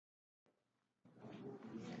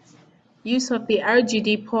Use of the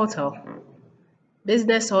RGD portal,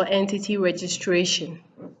 business or entity registration.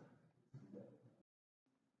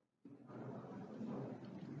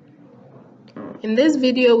 In this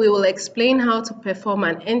video, we will explain how to perform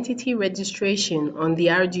an entity registration on the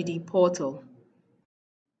RGD portal.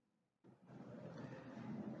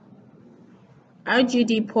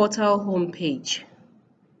 RGD portal homepage.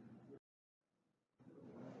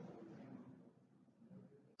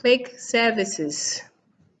 Click Services.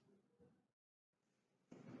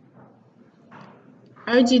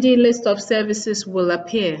 RGD list of services will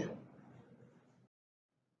appear.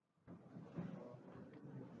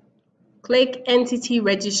 Click Entity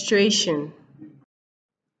Registration.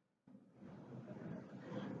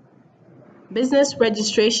 Business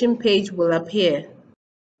registration page will appear.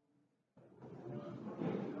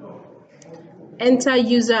 Enter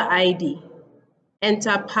user ID.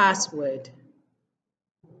 Enter password.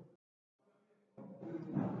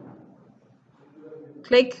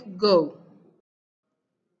 Click Go.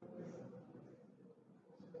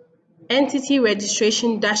 Entity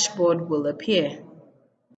registration dashboard will appear.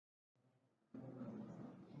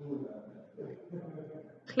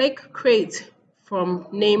 Click Create from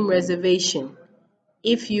Name Reservation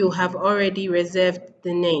if you have already reserved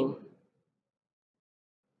the name.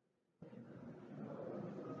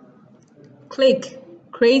 Click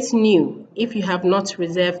Create New if you have not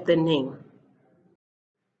reserved the name.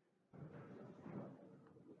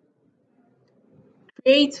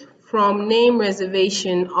 Create from Name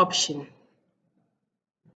Reservation option.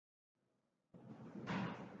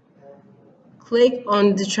 Click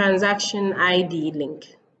on the Transaction ID link.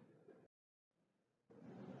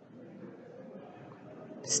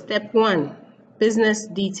 Step 1. Business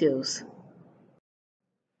details.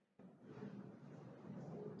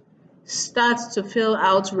 Start to fill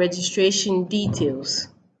out registration details.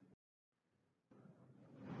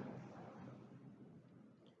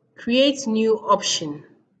 Create new option.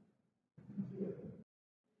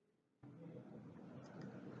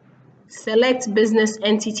 Select business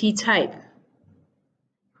entity type.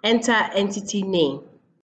 Enter entity name.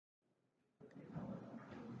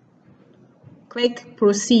 Click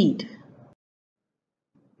Proceed.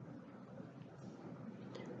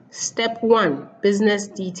 Step 1. Business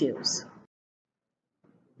details.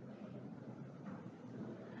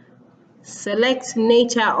 Select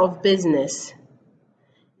nature of business.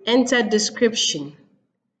 Enter description.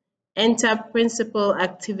 Enter principal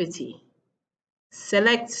activity.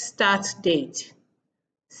 Select start date.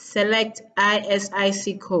 Select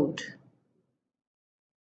ISIC code.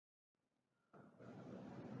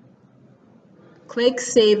 Click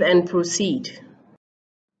Save and Proceed.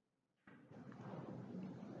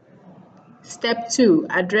 Step 2.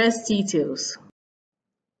 Address details.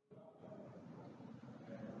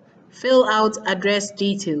 Fill out address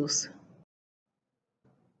details.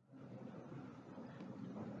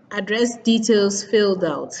 Address details filled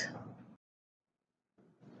out.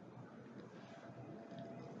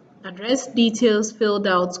 Address details filled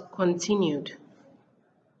out continued.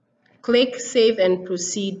 Click Save and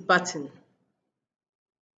Proceed button.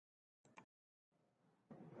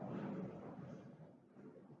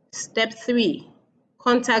 Step 3.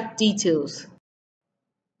 Contact details.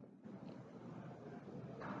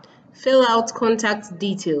 Fill out contact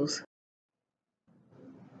details.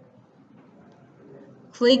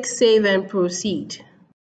 Click Save and Proceed.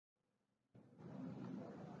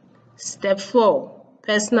 Step 4.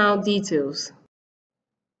 Personal details.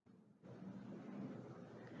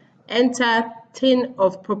 Enter TIN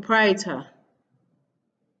of proprietor.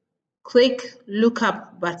 Click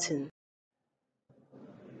Lookup button.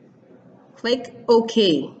 Click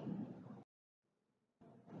OK.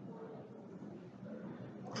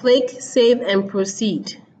 Click Save and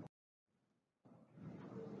Proceed.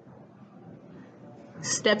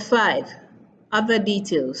 Step 5. Other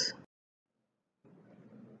details.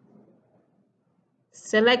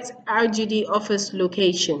 Select RGD office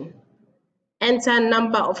location. Enter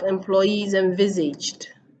number of employees envisaged.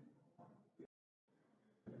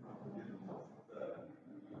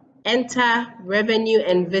 Enter revenue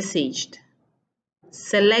envisaged.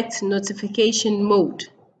 Select notification mode.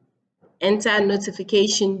 Enter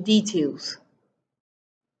notification details.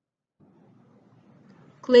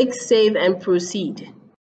 Click Save and Proceed.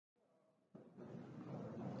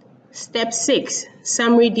 Step 6.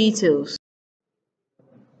 Summary details.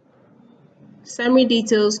 Summary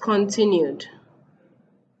details continued.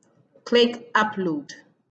 Click Upload.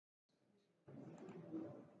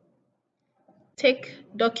 Tick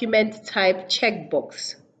Document Type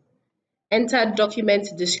checkbox. Enter document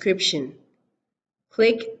description.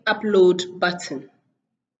 Click Upload button.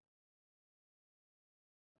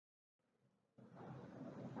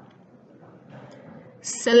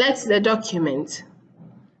 Select the document.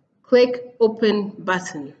 Click Open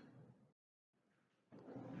button.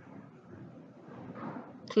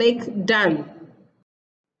 Click Done.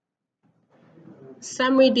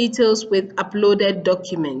 Summary details with uploaded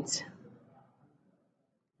document.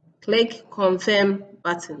 Click Confirm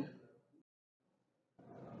button.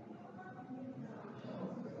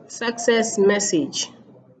 Success message.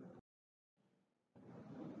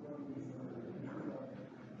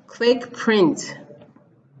 Click Print.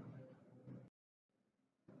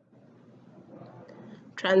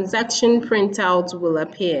 Transaction printout will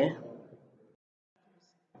appear.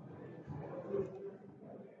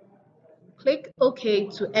 Click OK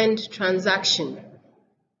to end transaction.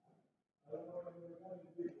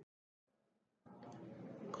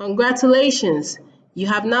 Congratulations! You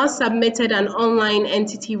have now submitted an online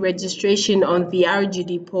entity registration on the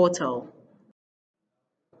RGD portal.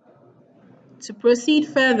 To proceed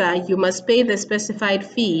further, you must pay the specified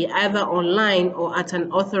fee either online or at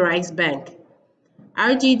an authorized bank.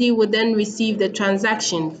 RGD will then receive the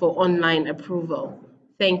transaction for online approval.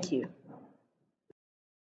 Thank you.